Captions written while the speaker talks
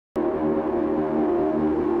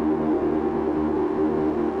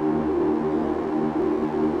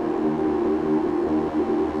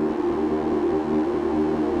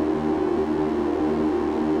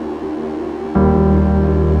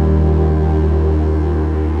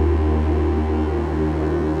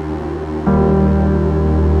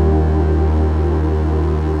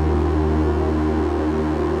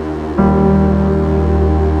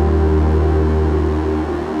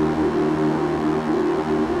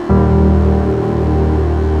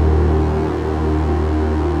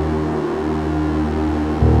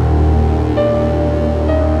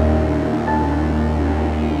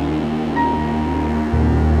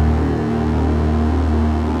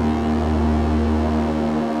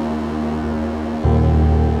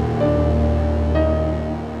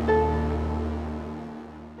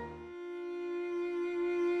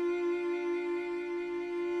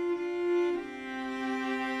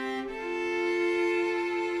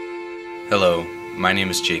Hello, my name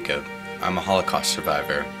is Jacob. I'm a Holocaust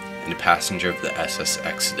survivor and a passenger of the SS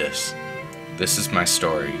Exodus. This is my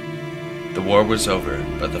story. The war was over,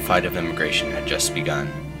 but the fight of immigration had just begun.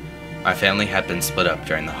 My family had been split up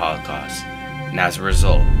during the Holocaust, and as a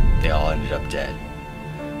result, they all ended up dead.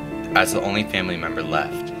 As the only family member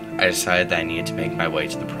left, I decided that I needed to make my way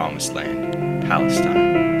to the promised land,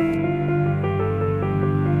 Palestine.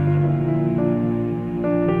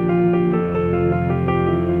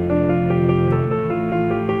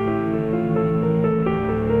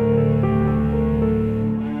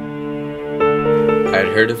 I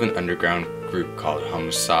had heard of an underground group called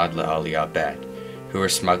Hamusad al-Abed, who were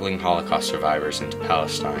smuggling Holocaust survivors into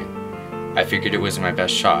Palestine. I figured it was my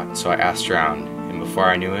best shot, so I asked around, and before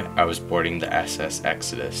I knew it, I was boarding the SS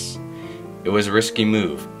Exodus. It was a risky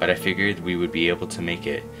move, but I figured we would be able to make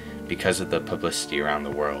it because of the publicity around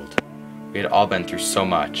the world. We had all been through so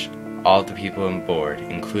much. All of the people on board,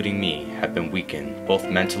 including me, had been weakened, both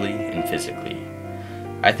mentally and physically.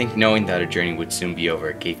 I think knowing that our journey would soon be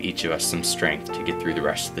over gave each of us some strength to get through the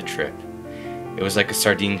rest of the trip. It was like a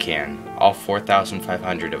sardine can, all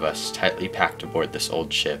 4,500 of us tightly packed aboard this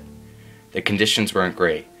old ship. The conditions weren't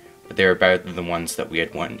great, but they were better than the ones that we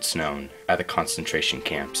had once known at the concentration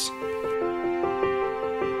camps.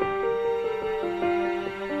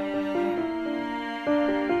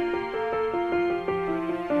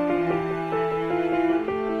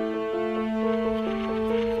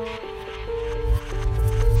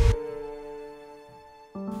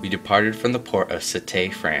 We departed from the port of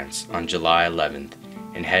Cité, France on July 11th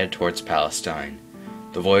and headed towards Palestine.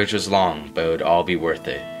 The voyage was long, but it would all be worth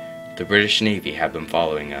it. The British Navy had been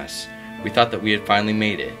following us. We thought that we had finally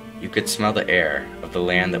made it. You could smell the air of the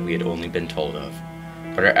land that we had only been told of.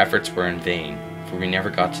 But our efforts were in vain, for we never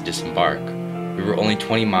got to disembark. We were only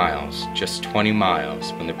 20 miles, just 20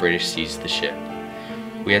 miles, when the British seized the ship.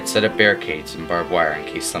 We had set up barricades and barbed wire in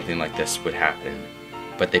case something like this would happen.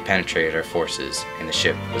 But they penetrated our forces, and the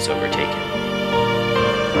ship was overtaken.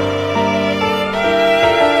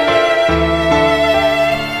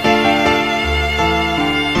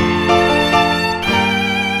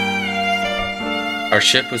 Our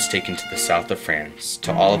ship was taken to the south of France.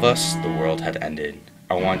 To all of us, the world had ended.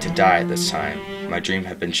 I wanted to die at this time. My dream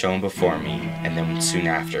had been shown before me, and then soon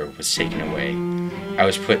after was taken away. I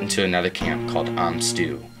was put into another camp called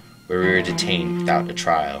Amstu, where we were detained without a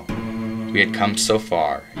trial. We had come so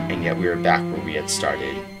far, and yet we were back where we had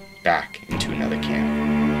started, back into another camp.